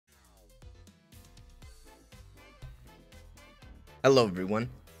Hello everyone.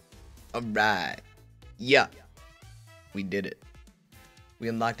 Alright. Yeah. We did it. We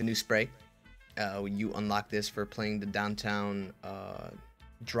unlocked a new spray. You unlock this for playing the downtown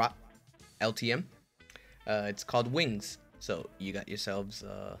drop LTM. It's called Wings. So you got yourselves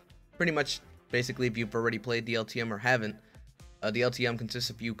pretty much basically if you've already played the LTM or haven't, the LTM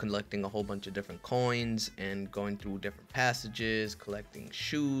consists of you collecting a whole bunch of different coins and going through different passages, collecting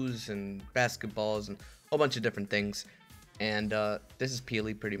shoes and basketballs and a whole bunch of different things. And this is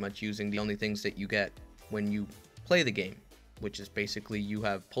purely pretty much using the only things that you get when you play the game, which is basically you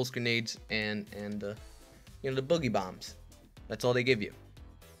have pulse grenades and the boogie bombs. That's all they give you.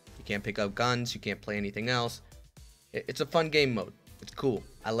 You can't pick up guns. You can't play anything else. It's a fun game mode. It's cool.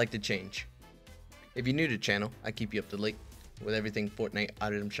 I like the change. If you're new to the channel, I keep you up to date with everything Fortnite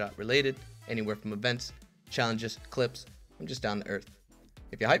item shop related, anywhere from events, challenges, clips. I'm just down to earth.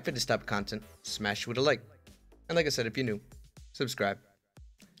 If you're hyped for this type of content, smash with a like. And like I said, if you're new, subscribe.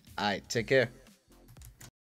 Alright, take care.